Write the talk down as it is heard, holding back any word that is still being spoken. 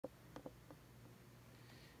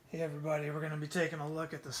Hey everybody, we're going to be taking a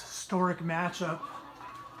look at this historic matchup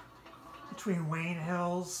between Wayne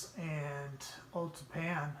Hills and Old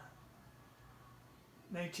Tappan,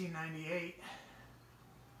 1998.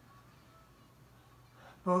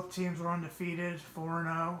 Both teams were undefeated,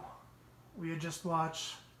 4-0. We had just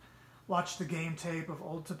watched the game tape of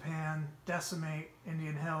Old Tappan decimate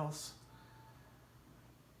Indian Hills.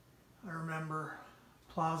 I remember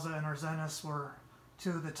Plaza and Arzenis were two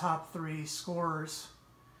of the top three scorers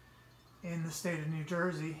in the state of New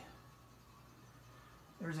Jersey.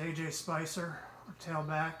 There's AJ Spicer, our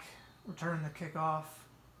tailback, returning the kickoff.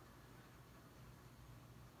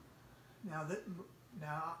 Now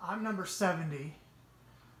I'm number 70,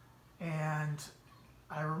 and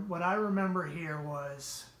what I remember here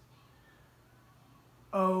was,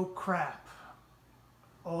 oh crap,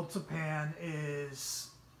 Old Tappan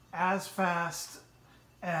is as fast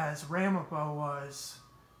as Ramapo was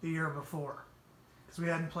the year before, because we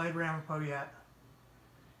hadn't played Ramapo yet.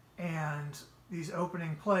 And these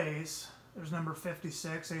opening plays, there's number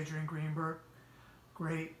 56, Adrian Greenberg,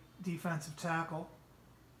 great defensive tackle.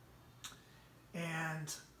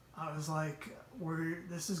 And I was like,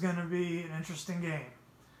 this is going to be an interesting game,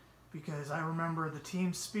 because I remember the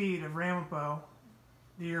team speed of Ramapo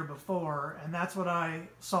the year before, and that's what I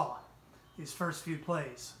saw these first few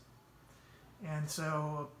plays. And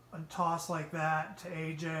so a toss like that to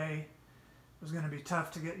AJ was going to be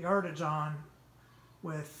tough to get yardage on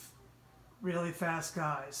with really fast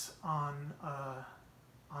guys on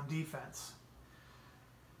defense.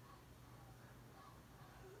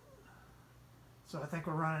 So I think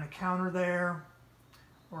we're running a counter there.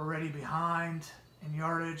 We're already behind in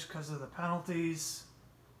yardage because of the penalties.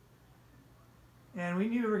 And we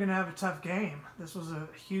knew we were going to have a tough game. This was a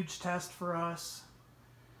huge test for us.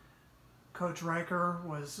 Coach Riker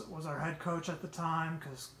was our head coach at the time,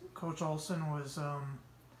 because Coach Olson was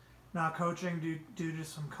not coaching due to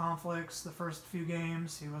some conflicts the first few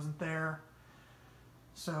games. He wasn't there.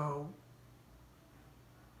 So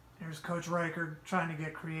here's Coach Riker trying to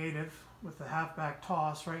get creative with the halfback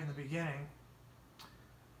toss right in the beginning.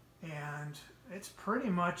 And it's pretty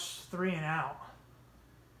much 3 and out.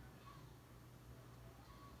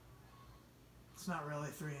 It's not really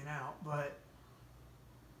 3 and out, but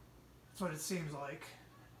that's what it seems like.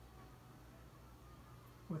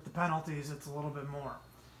 With the penalties, it's a little bit more.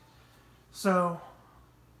 So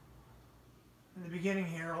in the beginning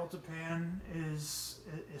here, Old Tappan is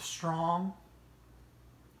strong,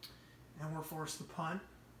 and we're forced to punt.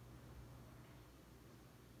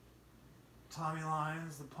 Tommy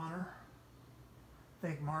Lyons, the punter. I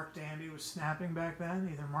think Mark Danby was snapping back then,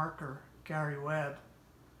 either Mark or Gary Webb.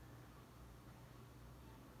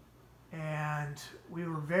 And we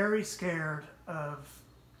were very scared of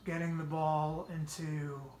getting the ball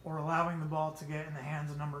into, or allowing the ball to get in the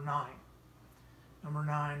hands of number 9. Number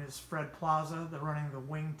 9 is Fred Plaza, they're running the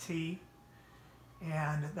wing T.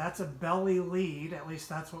 And that's a belly lead, at least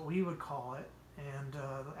that's what we would call it. And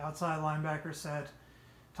the outside linebacker said,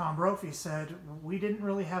 Tom Brophy said, we didn't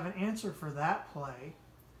really have an answer for that play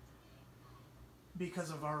because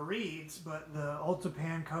of our reads, but the Old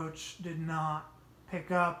Tappan coach did not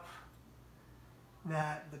pick up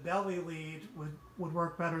that the belly lead would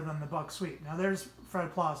work better than the buck sweep. Now there's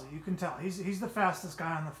Fred Plaza. You can tell. He's the fastest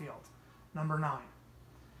guy on the field, number 9.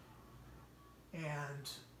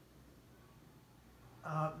 And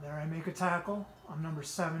there I make a tackle. I'm number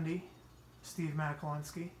 70, Steve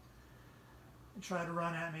McAlinsky. He tried to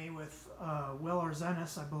run at me with Will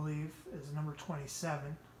Arzenis, I believe, is number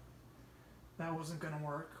 27. That wasn't going to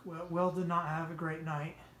work. Will did not have a great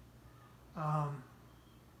night.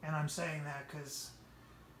 And I'm saying that because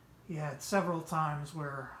he had several times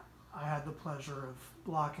where I had the pleasure of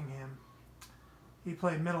blocking him. He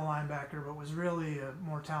played middle linebacker, but was really a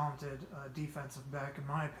more talented defensive back, in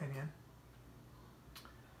my opinion.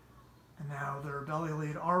 And now they're belly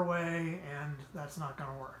lead our way, and that's not going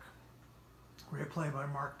to work. Great play by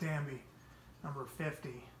Mark Danby, number 50.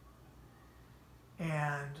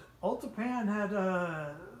 And Old Tappan had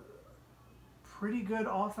a pretty good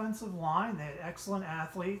offensive line. They had excellent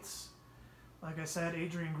athletes. Like I said,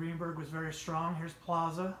 Adrian Greenberg was very strong. Here's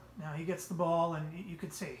Plaza. Now he gets the ball, and you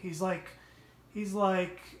could see he's like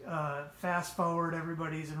fast forward.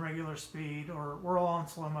 Everybody's in regular speed, or we're all in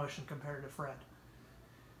slow motion compared to Fred.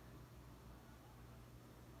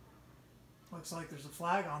 Looks like there's a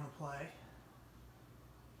flag on the play.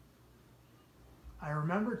 I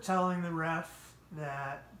remember telling the ref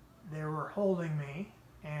that they were holding me,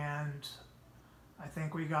 and I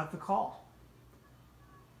think we got the call.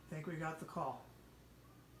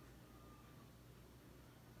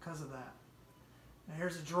 Because of that. Now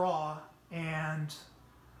here's a draw, and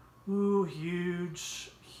Ooh,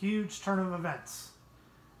 huge turn of events.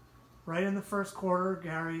 Right in the first quarter,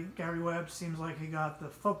 Gary Webb seems like he got the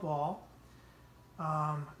football.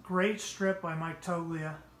 Great strip by Mike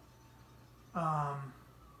Toglia.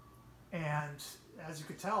 And as you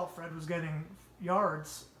could tell, Fred was getting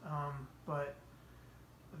yards, but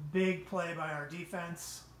a big play by our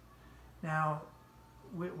defense. Now,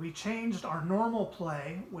 we changed our normal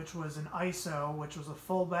play, which was an ISO, which was a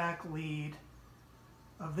fullback lead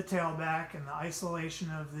of the tailback and the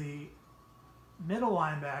isolation of the middle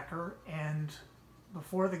linebacker. And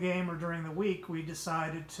before the game or during the week, we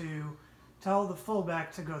decided to tell the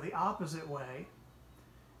fullback to go the opposite way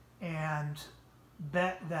and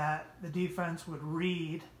bet that the defense would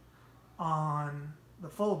read on the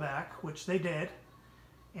fullback, which they did.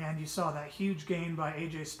 And you saw that huge gain by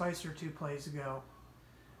A.J. Spicer 2 plays ago.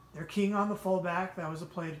 They're keying on the fullback. That was a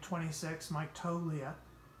play to 26, Mike Toglia.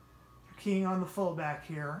 They're keying on the fullback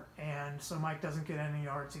here, and so Mike doesn't get any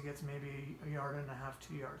yards. He gets maybe a yard and a half,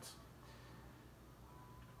 2 yards.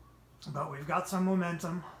 But we've got some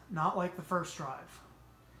momentum, not like the first drive.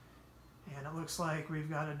 And it looks like we've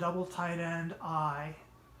got a double tight end I,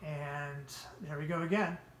 and there we go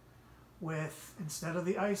again with, instead of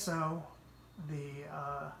the ISO,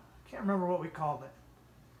 I can't remember what we called it,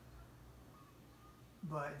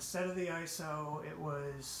 but instead of the ISO, it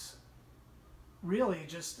was really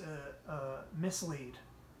just a mislead.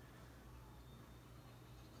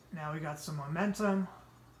 Now we got some momentum.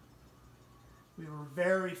 We were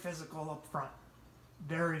very physical up front,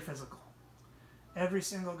 very physical. Every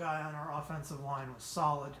single guy on our offensive line was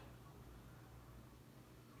solid.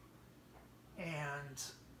 And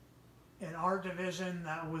in our division,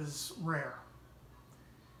 that was rare.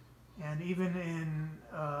 And even in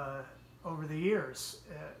over the years,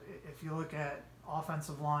 if you look at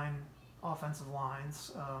offensive lines,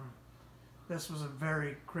 this was a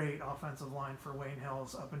very great offensive line for Wayne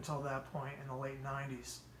Hills up until that point in the late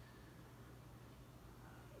 90s.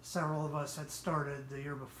 Several of us had started the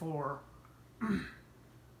year before,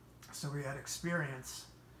 so we had experience.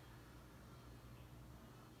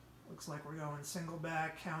 Looks like we're going single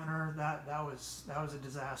back counter. That was a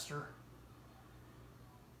disaster.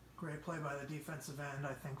 Great play by the defensive end,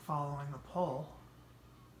 I think, following the pull.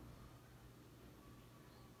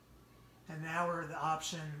 And now we're the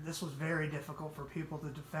option. This was very difficult for people to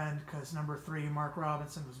defend because number 3, Mark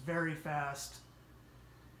Robinson, was very fast.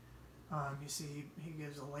 You see he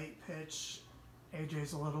gives a late pitch.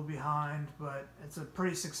 AJ's a little behind, but it's a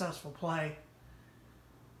pretty successful play.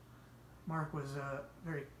 Mark was a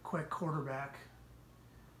very quick quarterback.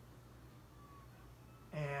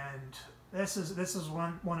 And this is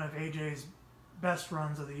one of AJ's best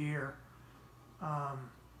runs of the year.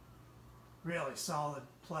 Really solid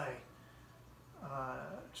play.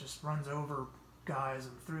 Just runs over guys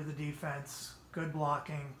and through the defense. Good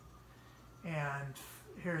blocking. And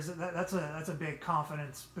that's a big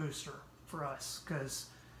confidence booster for us because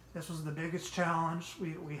this was the biggest challenge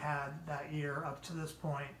we had that year up to this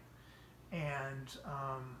point. And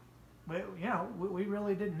we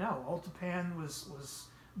really didn't know. Old Tappan was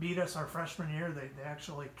beat us our freshman year. They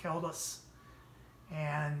actually killed us,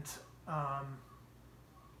 and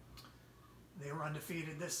they were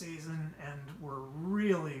undefeated this season and were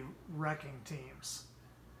really wrecking teams.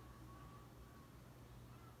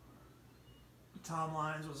 Tom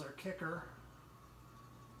Lyons was our kicker.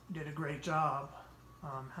 Did a great job.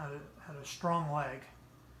 Had a strong leg,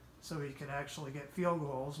 so he could actually get field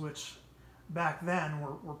goals, which back then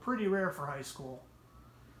were pretty rare for high school.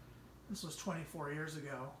 This was 24 years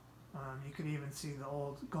ago. You could even see the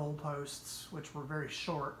old goal posts, which were very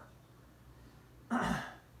short.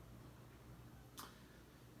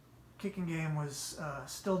 Kicking game was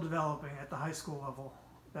still developing at the high school level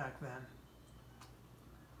back then.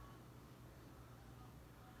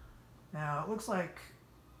 Now it looks like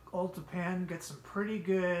Old Tappan gets some pretty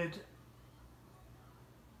good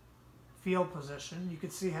field position. You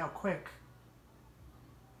could see how quick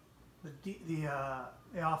the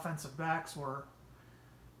offensive backs were.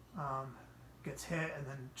 Gets hit and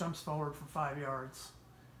then jumps forward for 5 yards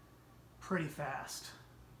pretty fast.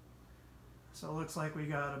 So it looks like we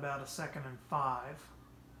got about a 2nd and 5.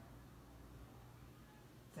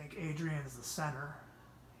 I think Adrian's the center.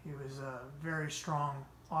 He was a very strong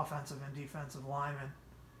offensive and defensive lineman.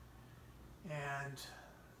 And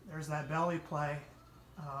there's that belly play,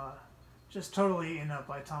 just totally eaten up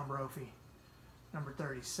by Tom Brophy, number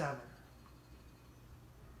 37.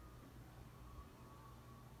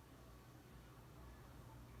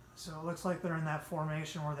 So it looks like they're in that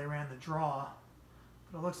formation where they ran the draw.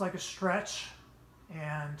 But it looks like a stretch,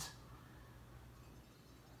 and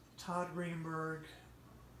Todd Greenberg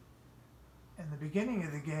in the beginning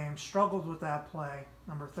of the game struggled with that play,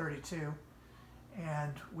 number 32,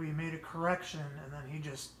 and we made a correction, and then he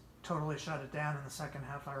just totally shut it down in the second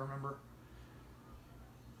half. I remember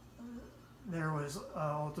there was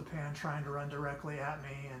Old Tappan trying to run directly at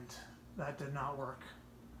me, and that did not work.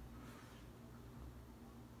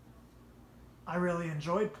 I really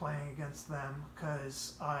enjoyed playing against them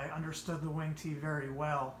because I understood the wing tee very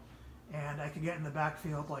well, and I could get in the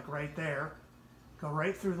backfield like right there, go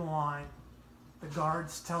right through the line. The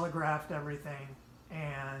guards telegraphed everything,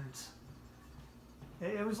 and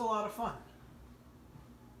it was a lot of fun.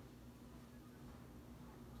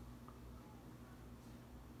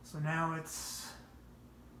 So now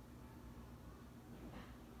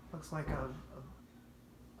looks like a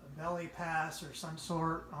belly pass or some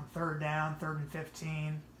sort on third down, 3rd and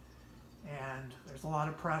 15, and there's a lot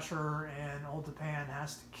of pressure, and Old Tappan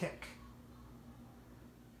has to kick.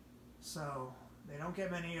 So they don't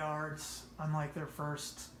get many yards, unlike their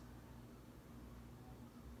first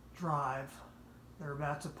drive. They're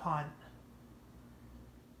about to punt,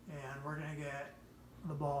 and we're going to get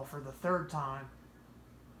the ball for the 3rd time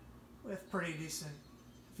with pretty decent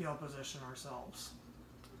field position ourselves.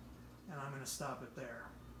 And I'm going to stop it there.